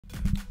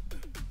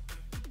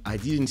I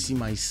didn't see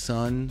my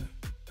son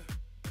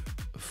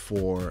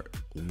for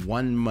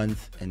 1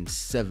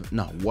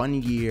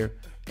 year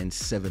and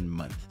 7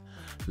 months.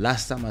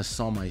 Last time I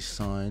saw my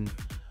son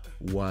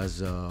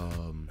was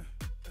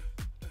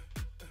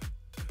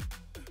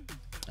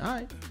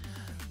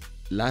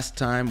last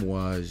time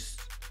was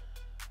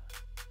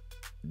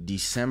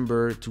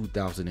December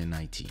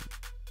 2019.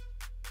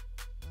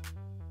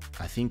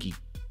 I think he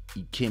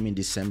came in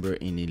December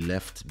and he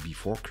left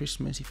before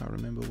Christmas, if I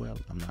remember well.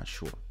 I'm not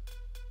sure.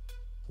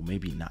 Or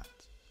maybe not.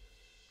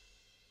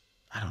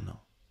 I don't know.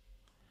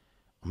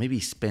 Or maybe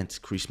he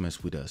spent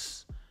Christmas with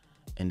us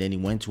and then he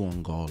went to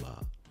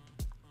Angola.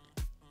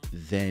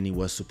 Then he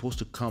was supposed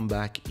to come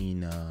back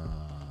in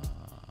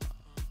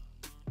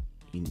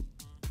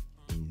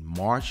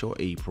March or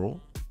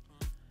April,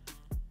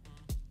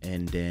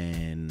 and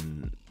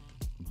then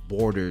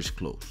borders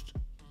closed.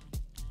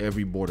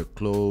 Every border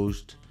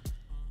closed.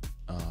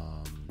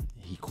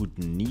 He could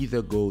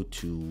neither go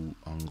to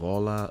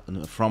Angola,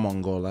 from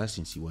Angola,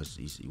 since he lives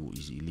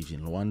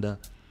in Rwanda.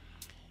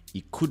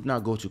 He could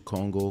not go to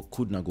Congo,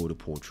 could not go to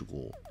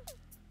Portugal.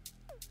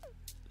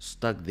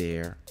 Stuck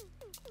there.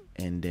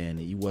 And then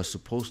he was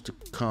supposed to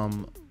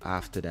come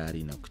after that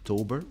in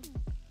October.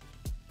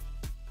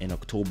 In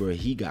October,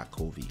 he got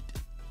COVID.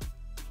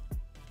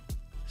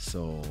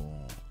 So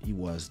he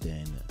was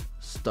then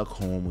stuck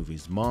home with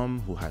his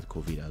mom, who had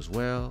COVID as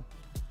well.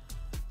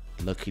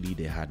 Luckily,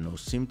 they had no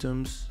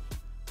symptoms.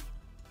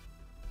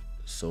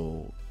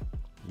 So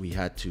we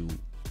had to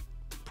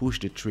push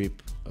the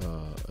trip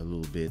a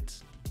little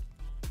bit.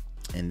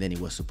 And then he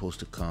was supposed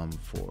to come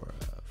for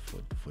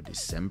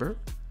December,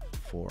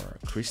 for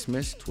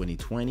Christmas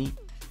 2020.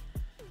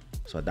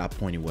 So at that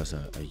point, it was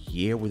a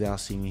year without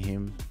seeing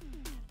him.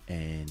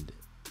 And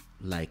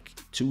like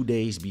 2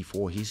 days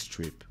before his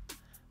trip,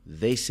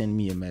 they sent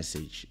me a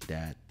message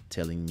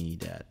telling me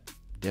that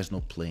there's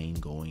no plane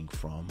going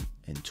from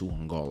and to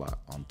Angola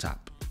on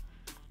TAP,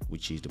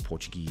 which is the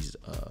Portuguese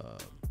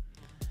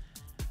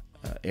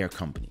air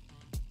company.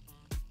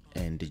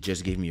 And they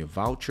just gave me a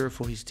voucher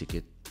for his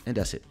ticket, and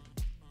that's it.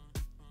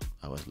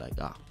 I was like,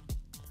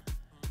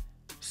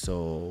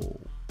 So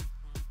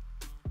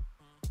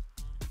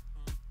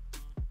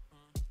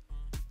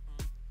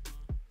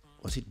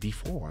was it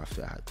before or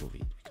after I had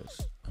COVID?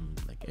 Because I'm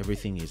like,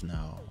 everything is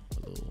now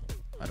a little,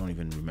 I don't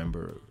even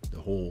remember the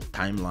whole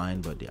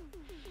timeline, but yeah.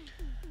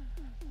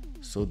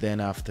 So then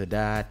after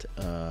that,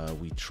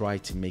 we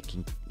tried to make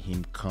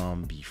him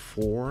come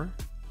before,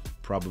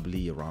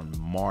 probably around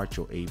March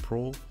or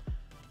April.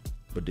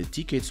 But the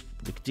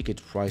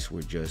ticket price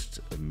were just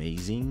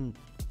amazing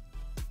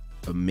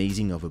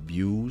of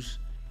abuse.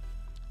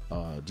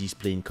 These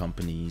plane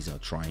companies are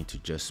trying to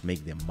just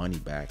make their money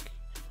back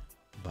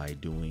by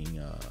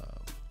doing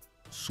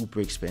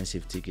super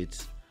expensive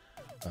tickets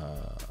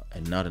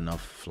and not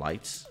enough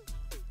flights.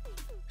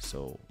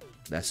 So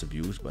that's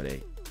abuse, but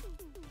hey.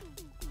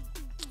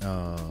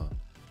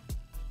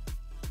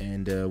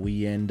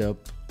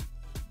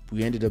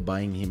 We ended up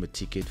buying him a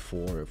ticket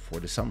for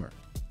the summer,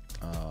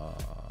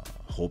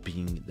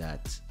 hoping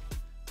that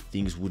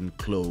things wouldn't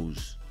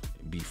close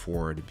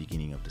before the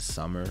beginning of the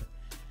summer.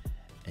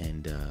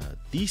 And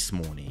this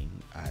morning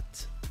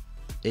at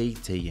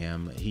 8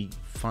 a.m. he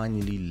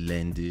finally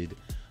landed.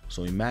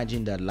 So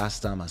imagine that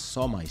last time I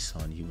saw my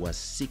son, he was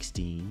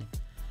 16.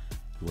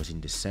 It was in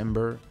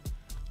December.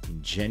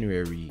 In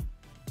January,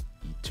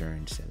 he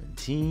turned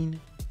 17.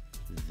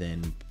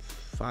 Then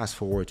fast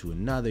forward to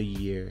another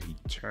year, he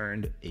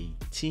turned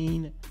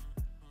 18.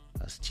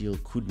 I still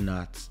could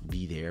not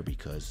be there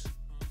because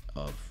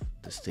of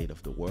the state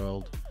of the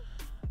world.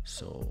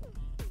 So,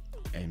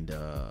 and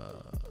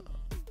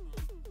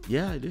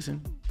yeah,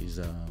 listen,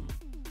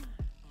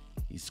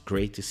 it's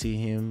great to see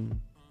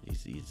him.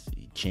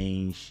 He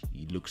changed.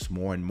 He looks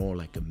more and more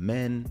like a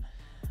man.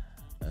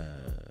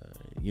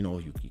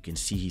 You can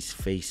see his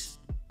face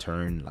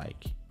turn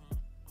like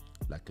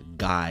a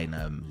guy,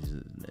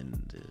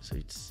 and so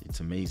it's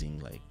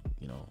amazing,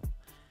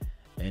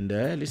 And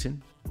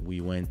listen, we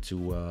went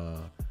to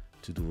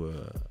do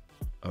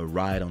a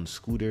ride on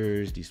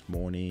scooters this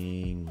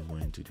morning. We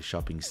went to the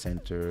shopping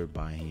center,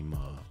 buy him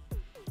a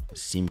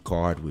SIM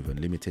card with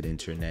unlimited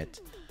internet.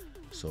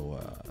 So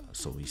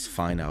he's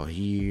fine out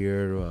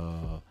here.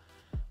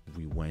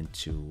 We went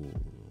to.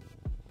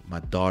 My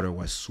daughter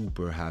was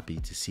super happy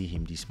to see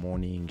him this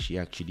morning. She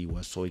actually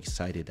was so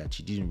excited that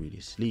she didn't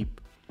really sleep.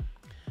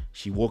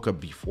 She woke up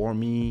before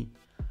me,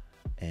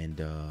 and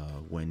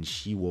when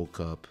she woke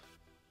up,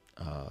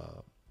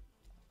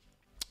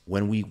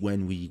 when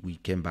we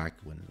came back,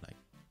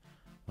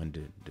 when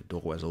the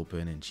door was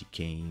open and she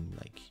came,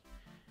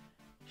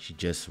 she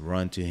just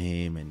ran to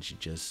him and she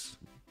just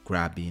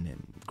grab him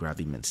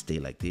and stay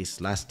like this.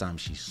 Last time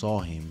she saw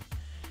him,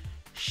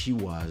 she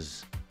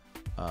was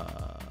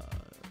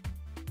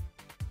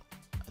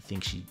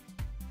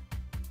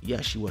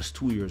she was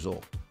 2 years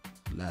old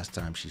last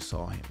time she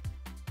saw him.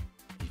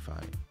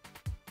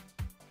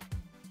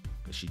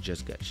 She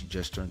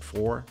just turned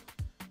 4.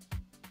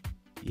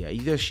 Yeah,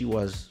 either she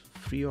was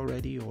 3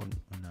 already or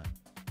not.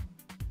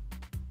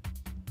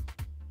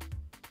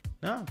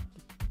 Nah,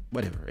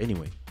 whatever.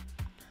 Anyway,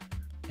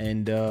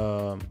 and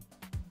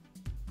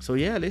so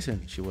yeah,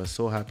 listen, she was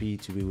so happy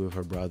to be with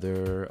her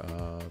brother.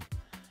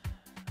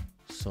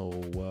 So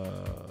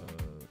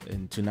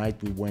and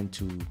tonight we went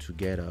to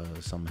get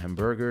some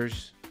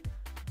hamburgers,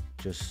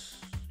 just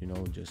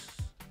just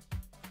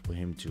for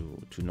him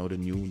to know the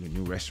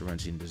new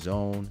restaurants in the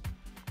zone.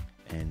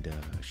 And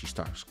she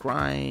starts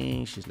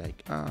crying. She's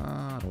like,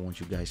 I don't want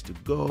you guys to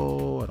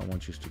go. I don't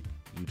want you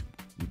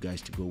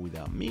guys to go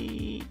without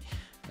me.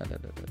 Da, da,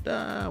 da, da,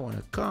 da. I want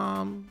to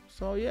come.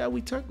 So yeah,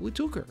 we took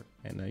her,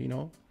 and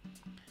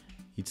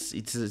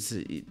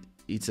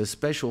it's a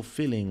special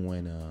feeling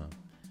when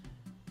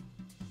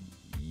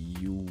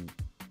you.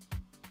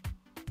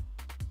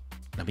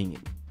 I mean,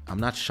 I'm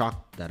not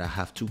shocked that I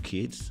have 2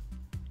 kids,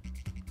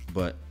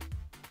 but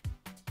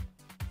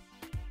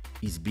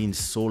it's been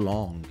so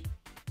long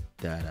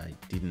that I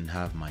didn't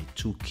have my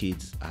 2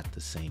 kids at the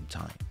same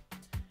time,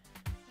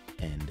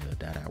 and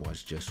that I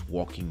was just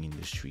walking in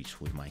the streets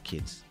with my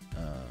kids.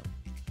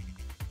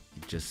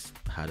 It just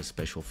had a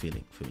special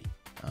feeling for me,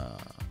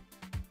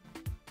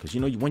 because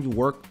when you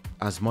work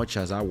as much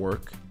as I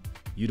work,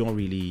 you don't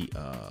really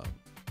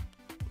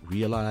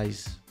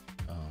realize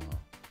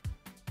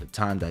the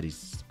time that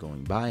is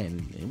going by,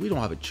 and we don't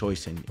have a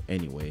choice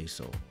anyway.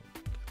 So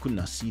I could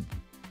not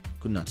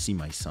see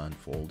my son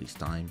for all this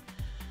time,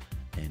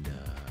 and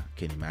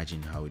can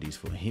imagine how it is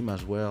for him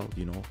as well.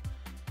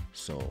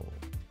 So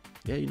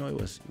yeah, it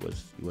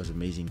was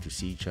amazing to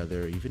see each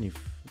other, even if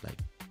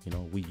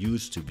we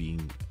used to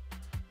being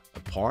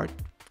apart,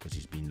 because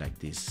it's been like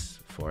this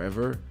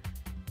forever.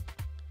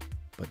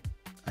 But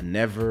I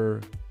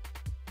never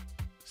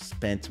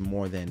spent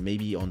more than,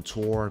 maybe on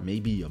tour,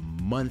 maybe a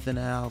month and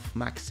a half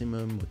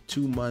maximum, or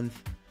 2 months,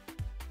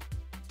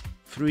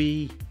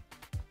 3,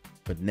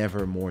 but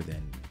never more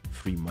than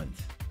 3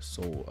 months.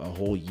 So a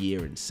whole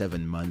year and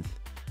 7 months,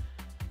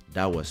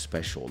 that was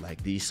special.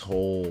 This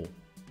whole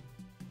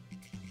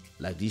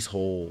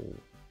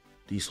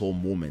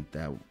moment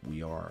that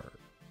we are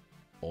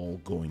all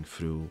going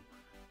through,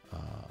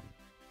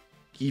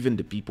 even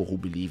the people who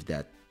believe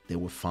that they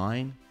were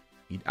fine,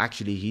 it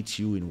actually hits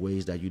you in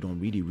ways that you don't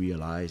really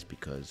realize,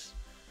 because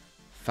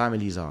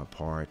families are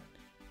apart,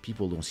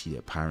 people don't see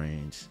their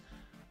parents,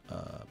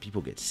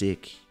 people get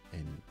sick,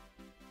 and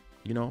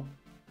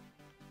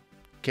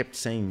kept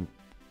saying,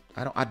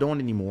 I don't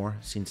anymore,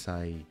 since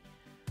I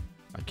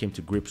came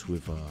to grips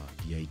with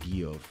the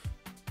idea of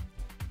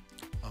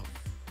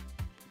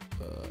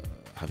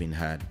having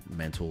had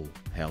mental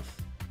health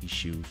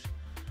issues,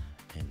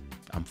 and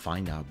I'm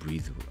fine now. I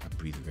breathe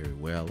very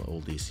well.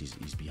 All this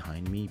is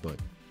behind me, but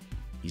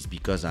it's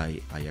because I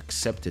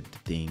accepted the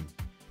thing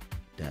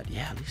that,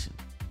 yeah, listen,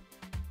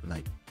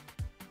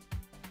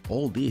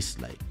 all this,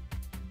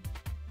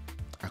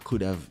 it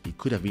could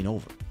have been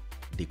over.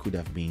 They could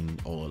have been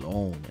all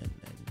alone, and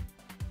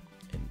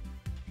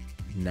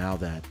now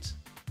that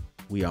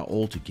we are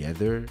all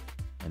together,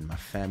 and my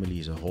family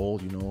as a whole,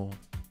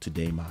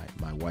 today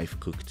my wife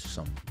cooked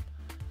some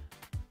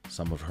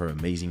of her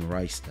amazing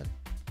rice that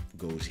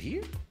goes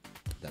here.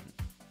 That,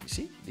 you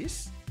see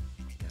this?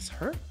 That's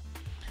her.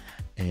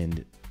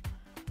 And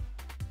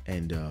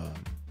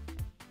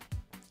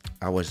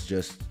I was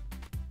just,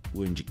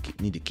 we're in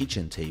the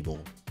kitchen table,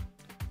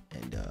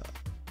 and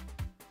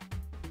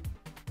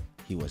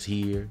he was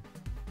here,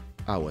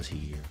 I was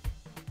here,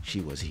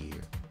 she was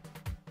here,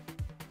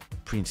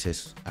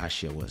 Princess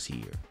Asha was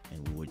here,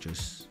 and we were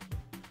just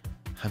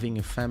having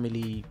a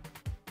family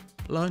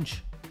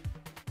lunch.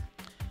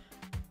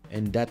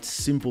 And that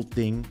simple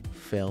thing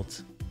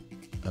felt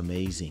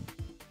amazing,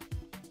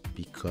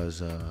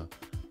 because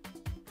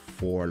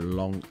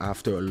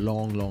after a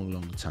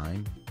long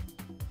time,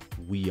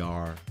 we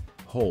are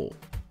whole.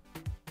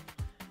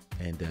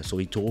 And so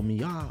he told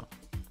me,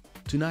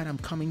 tonight I'm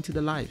coming to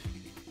the live.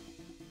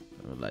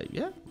 I was like,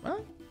 yeah,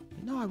 well,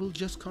 no, I will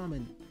just come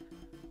in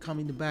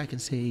the back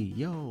and say,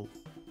 yo.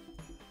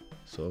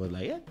 So I was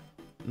like, yeah,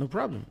 no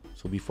problem.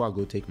 So before I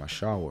go take my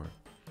shower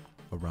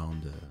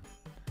around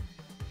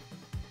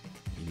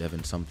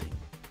 11 something,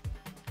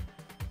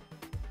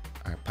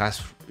 I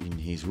passed in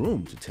his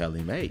room to tell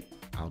him, hey,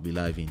 I'll be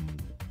live in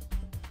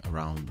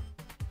around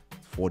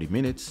 40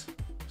 minutes.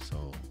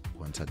 So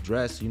once I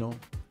dress, if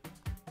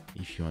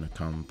you want to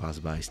come pass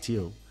by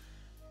still.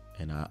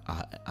 And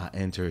I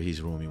enter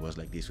his room. He was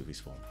like this with his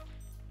phone.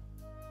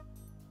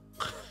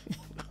 He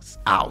was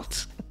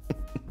out.